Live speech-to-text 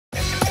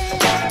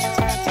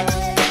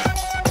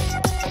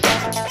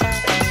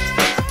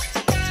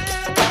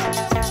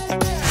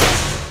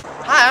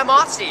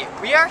Austy.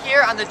 We are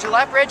here on the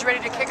Gillette Bridge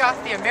ready to kick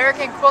off the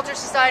American Quilter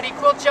Society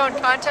Quilt Show and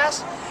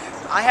Contest.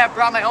 I have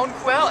brought my own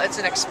quilt. It's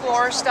an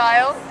explorer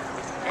style.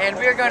 And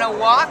we are going to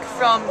walk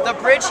from the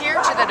bridge here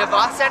to the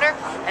DeVos Center.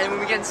 And when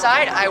we get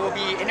inside, I will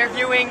be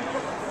interviewing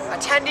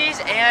attendees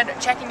and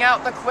checking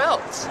out the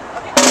quilts.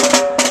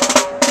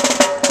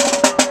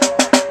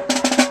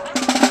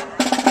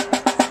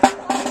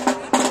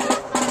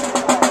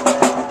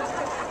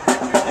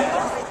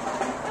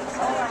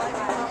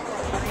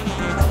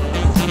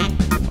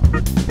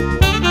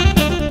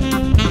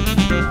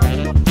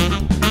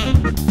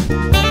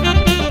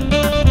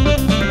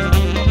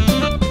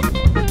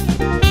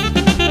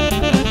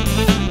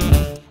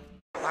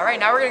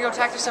 Now we're going to go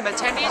talk to some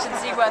attendees and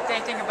see what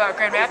they think about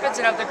Grand Rapids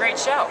and of the great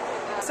show.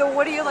 So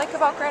what do you like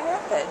about Grand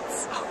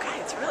Rapids? Oh God,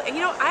 it's really,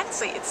 you know,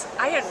 honestly,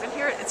 I haven't been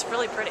here, it's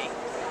really pretty.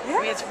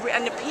 Yeah. I mean,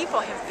 and the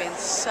people have been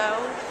so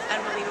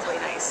unbelievably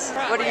nice.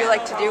 What do you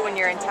like to do when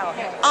you're in town?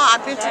 Oh,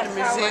 I've been to the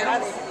museum.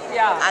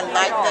 Yeah. I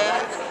like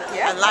that.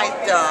 Yeah. I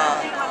like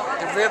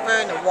the river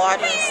and the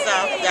water and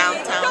stuff,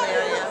 downtown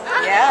area.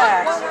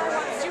 Yeah.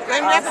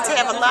 Grand Rapids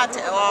have a lot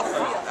to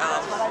offer.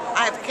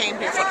 I have came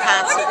here for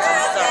concerts and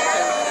stuff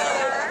too.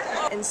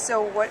 And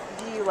so what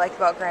do you like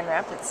about Grand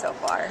Rapids so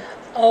far?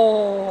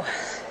 Oh,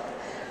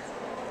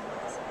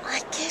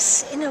 I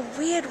guess in a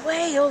weird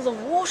way, all the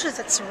water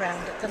that's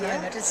around at the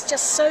moment. It's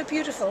just so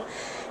beautiful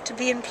to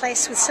be in a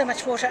place with so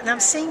much water. And I'm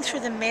seeing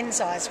through the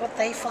men's eyes what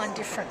they find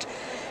different.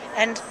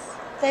 And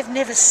they've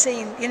never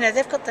seen, you know,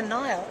 they've got the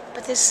Nile,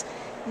 but there's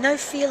no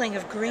feeling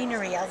of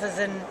greenery other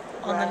than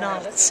on the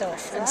Nile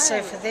itself. And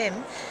so for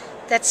them,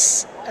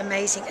 that's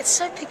amazing. It's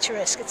so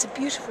picturesque. It's a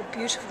beautiful,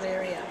 beautiful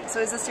area.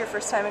 So is this your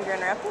first time in Grand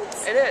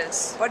Rapids? It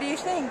is. What do you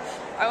think?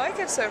 I like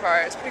it so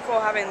far. It's pretty cool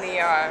having the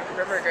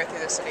river go through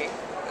the city.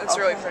 It's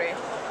really pretty.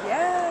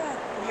 Yeah.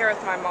 I'm here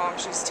with my mom.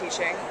 She's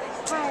teaching.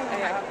 Hi.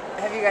 Yeah.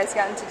 Have you guys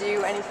gotten to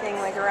do anything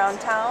like around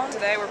town?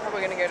 Today we're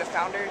probably going to go to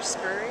Founders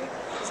Brewery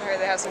because I heard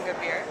they have some good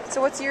beer.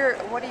 So what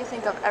do you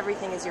think of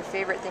everything is your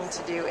favorite thing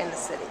to do in the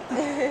city?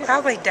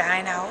 Probably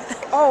dine out.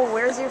 Oh,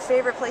 where's your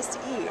favorite place to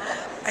eat?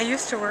 I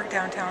used to work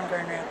downtown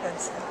Grand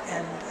Rapids,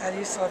 and I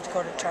used to love to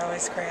go to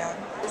Charlie's Crab.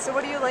 So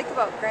what do you like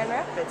about Grand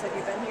Rapids? Have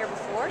you been here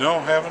before? No,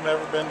 haven't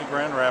ever been to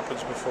Grand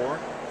Rapids before.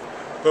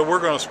 But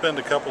we're going to spend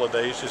a couple of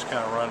days just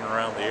kind of running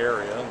around the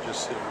area and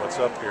just see what's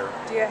up here.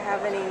 Do you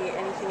have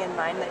anything in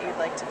mind that you'd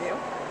like to do?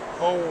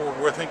 Oh,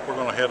 I think we're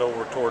going to head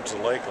over towards the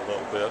lake a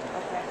little bit.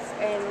 Okay.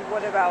 And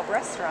what about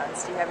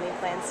restaurants? Do you have any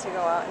plans to go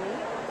out and eat?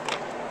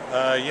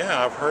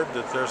 Yeah, I've heard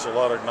that there's a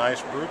lot of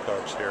nice brew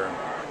pubs here.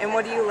 And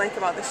what do you like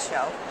about this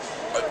show?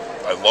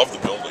 I love the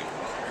building.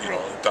 You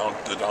know,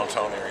 the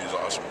downtown area is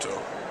awesome too.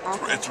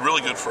 Okay. It's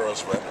really good for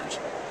us vendors.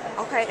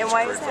 Okay, and It's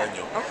why a great is that?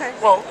 venue. Okay.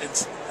 Well,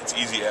 it's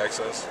easy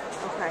access.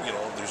 Okay. You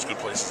know, there's good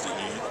places to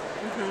eat.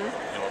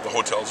 You know, the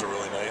hotels are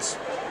really nice.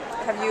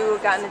 Have you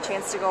gotten a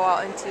chance to go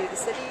out into the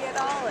city at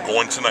all? Or?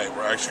 Going tonight.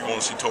 We're actually going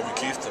to see Toby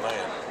Keith tonight.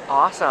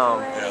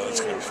 Awesome. Yeah, that's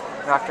going to be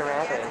fun. Dr.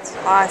 Rapids.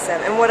 Awesome.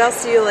 And what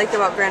else do you like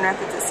about Grand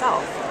Rapids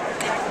itself?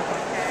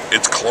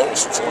 It's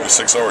close. It's only a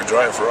 6-hour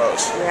drive for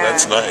us. Yeah.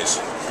 That's nice.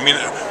 I mean,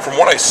 from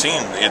what I've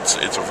seen, it's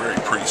a very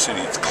pretty city.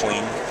 It's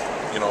clean.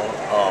 You know,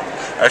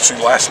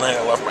 actually last night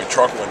I left my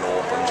truck window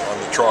open on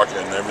the truck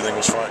and everything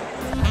was fine.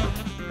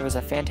 It was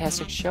a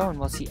fantastic show, and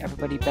we'll see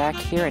everybody back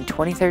here in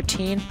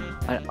 2013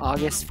 on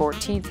August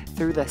 14th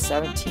through the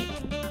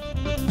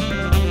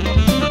 17th.